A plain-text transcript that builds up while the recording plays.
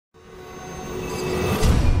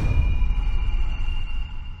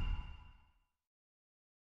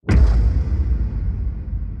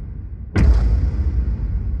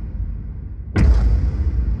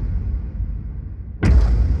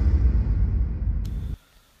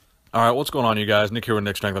All right, what's going on, you guys? Nick here with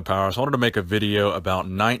Nick Strength and Power. So I wanted to make a video about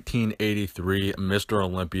 1983 Mr.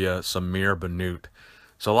 Olympia Samir Bannout.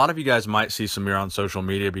 So a lot of you guys might see Samir on social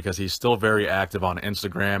media because he's still very active on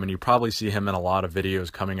Instagram, and you probably see him in a lot of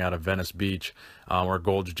videos coming out of Venice Beach, or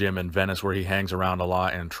Gold's Gym in Venice, where he hangs around a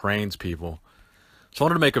lot and trains people. So I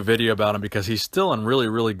wanted to make a video about him because he's still in really,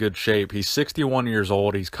 really good shape. He's 61 years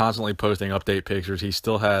old. He's constantly posting update pictures. He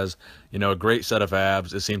still has, a great set of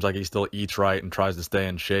abs. It seems like he still eats right and tries to stay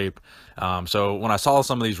in shape. So when I saw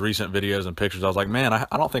some of these recent videos and pictures, I was like, man,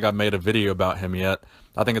 I don't think I've made a video about him yet.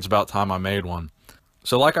 I think it's about time I made one.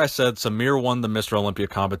 So like I said, Samir won the Mr. Olympia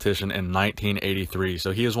competition in 1983.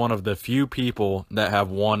 So he is one of the few people that have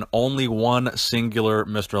won only one singular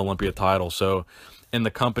Mr. Olympia title. So in the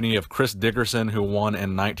company of Chris Dickerson, who won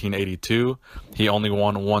in 1982, he only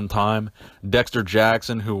won one time. Dexter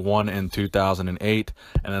Jackson, who won in 2008,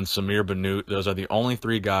 and then Samir Bannout. Those are the only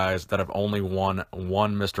three guys that have only won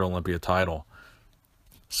one Mr. Olympia title.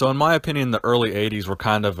 So in my opinion, the early 80s were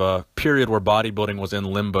kind of a period where bodybuilding was in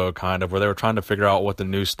limbo, where they were trying to figure out what the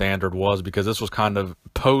new standard was, because this was kind of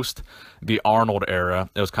post the Arnold era.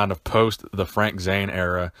 It was kind of post the Frank Zane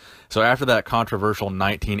era. So after that controversial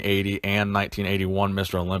 1980 and 1981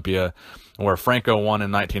 Mr. Olympia, where Franco won in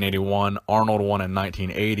 1981, Arnold won in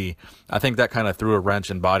 1980, I think that kind of threw a wrench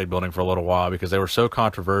in bodybuilding for a little while because they were so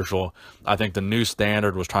controversial. I think the new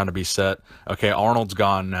standard was trying to be set. Okay, Arnold's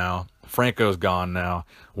gone now. Franco's gone now.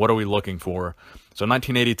 What are we looking for? So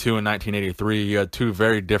 1982 and 1983, you had two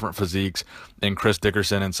very different physiques in Chris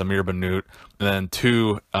Dickerson and Samir Bannout, and then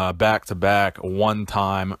two back-to-back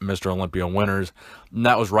one-time Mr. Olympia winners. And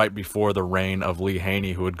that was right before the reign of Lee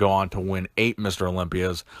Haney, who would go on to win 8 Mr.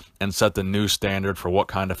 Olympias and set the new standard for what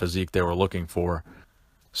kind of physique they were looking for.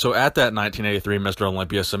 So at that 1983 Mr.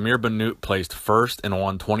 Olympia, Samir Bannout placed first and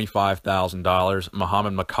won $25,000.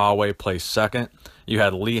 Muhammad Makawe placed second. You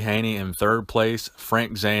had Lee Haney in third place,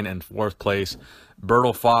 Frank Zane in fourth place,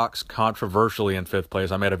 Bertil Fox controversially in fifth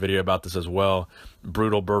place. I made a video about this as well.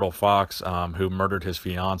 Brutal Bertil Fox, who murdered his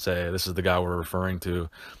fiance. This is the guy we're referring to.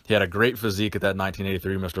 He had a great physique at that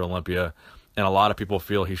 1983 Mr. Olympia, and a lot of people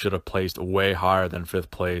feel he should have placed way higher than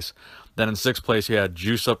fifth place. Then in sixth place, you had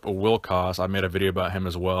Juice-Up Wilcox. I made a video about him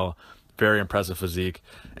as well. Very impressive physique.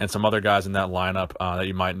 And some other guys in that lineup that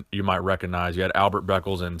you might recognize. You had Albert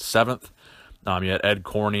Beckles in seventh. You had Ed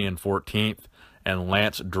Corney in 14th. And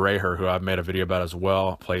Lance Dreher, who I've made a video about as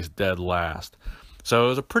well, placed dead last. So it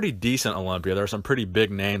was a pretty decent Olympia. There were some pretty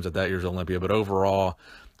big names at that year's Olympia. But overall,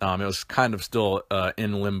 it was kind of still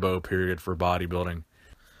in limbo period for bodybuilding.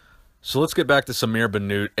 So let's get back to Samir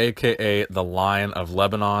Bannout, a.k.a. the Lion of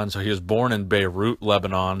Lebanon. So he was born in Beirut,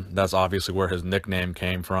 Lebanon. That's obviously where his nickname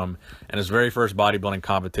came from. And his very first bodybuilding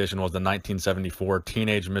competition was the 1974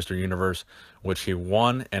 Teenage Mr. Universe, which he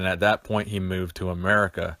won. And at that point, he moved to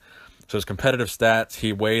America. So his competitive stats,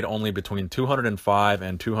 he weighed only between 205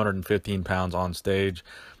 and 215 pounds on stage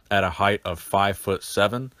at a height of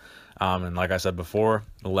 5'7". And like I said before,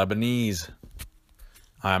 Lebanese.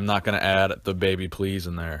 I'm not going to add the baby please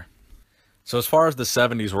in there. So as far as the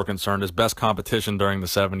 70s were concerned, his best competition during the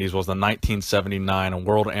 70s was the 1979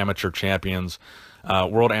 World Amateur Championships,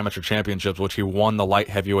 which he won the light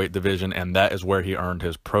heavyweight division, and that is where he earned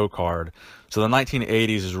his pro card. So the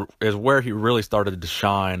 1980s is where he really started to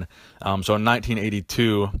shine. So in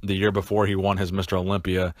 1982, the year before he won his Mr.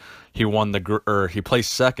 Olympia, he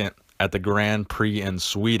placed second at the Grand Prix in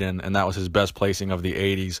Sweden, and that was his best placing of the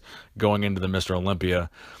 80s going into the Mr. Olympia.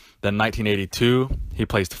 Then 1982, he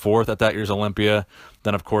placed fourth at that year's Olympia.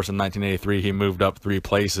 Then, of course, in 1983, he moved up 3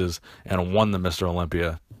 places and won the Mr.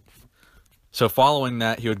 Olympia. So following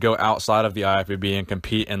that, he would go outside of the IFBB and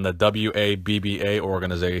compete in the WABBA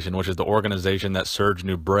organization, which is the organization that Serge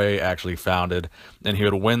Nubret actually founded. And he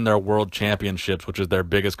would win their world championships, which is their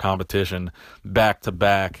biggest competition,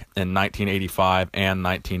 back-to-back in 1985 and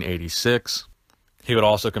 1986. He would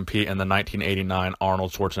also compete in the 1989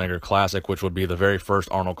 Arnold Schwarzenegger Classic, which would be the very first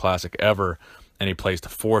Arnold Classic ever, and he placed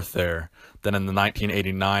fourth there. Then in the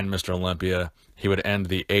 1989 Mr. Olympia, he would end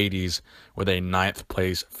the 80s with a 9th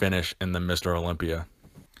place finish in the Mr. Olympia.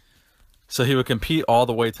 So he would compete all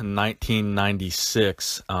the way to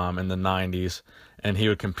 1996 in the 90s, and he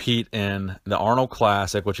would compete in the Arnold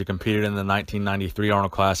Classic, which he competed in the 1993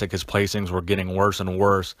 Arnold Classic. His placings were getting worse and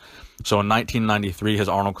worse. So in 1993, his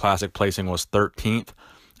Arnold Classic placing was 13th,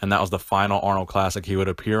 and that was the final Arnold Classic he would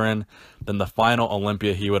appear in. Then the final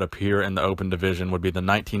Olympia he would appear in the open division would be the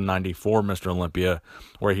 1994 Mr. Olympia,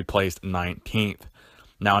 where he placed 19th.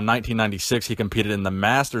 Now in 1996, he competed in the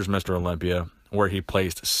Masters Mr. Olympia, where he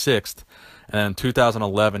placed 6th. And in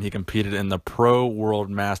 2011, he competed in the Pro World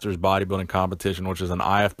Masters Bodybuilding Competition, which is an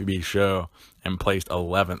IFBB show, and placed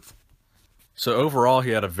 11th. So overall,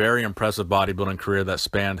 he had a very impressive bodybuilding career that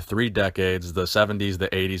spanned 3 decades, the 70s, the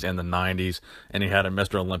 80s, and the 90s, and he had a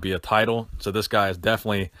Mr. Olympia title. So this guy is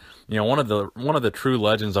definitely, one of the true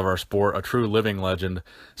legends of our sport, a true living legend.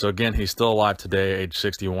 So again, he's still alive today, age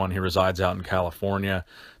 61. He resides out in California.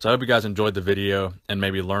 So I hope you guys enjoyed the video and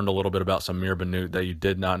maybe learned a little bit about Samir Bannout that you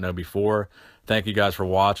did not know before. Thank you guys for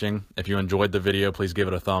watching. If you enjoyed the video, please give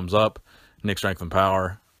it a thumbs up. Nick Strength and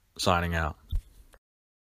Power, signing out.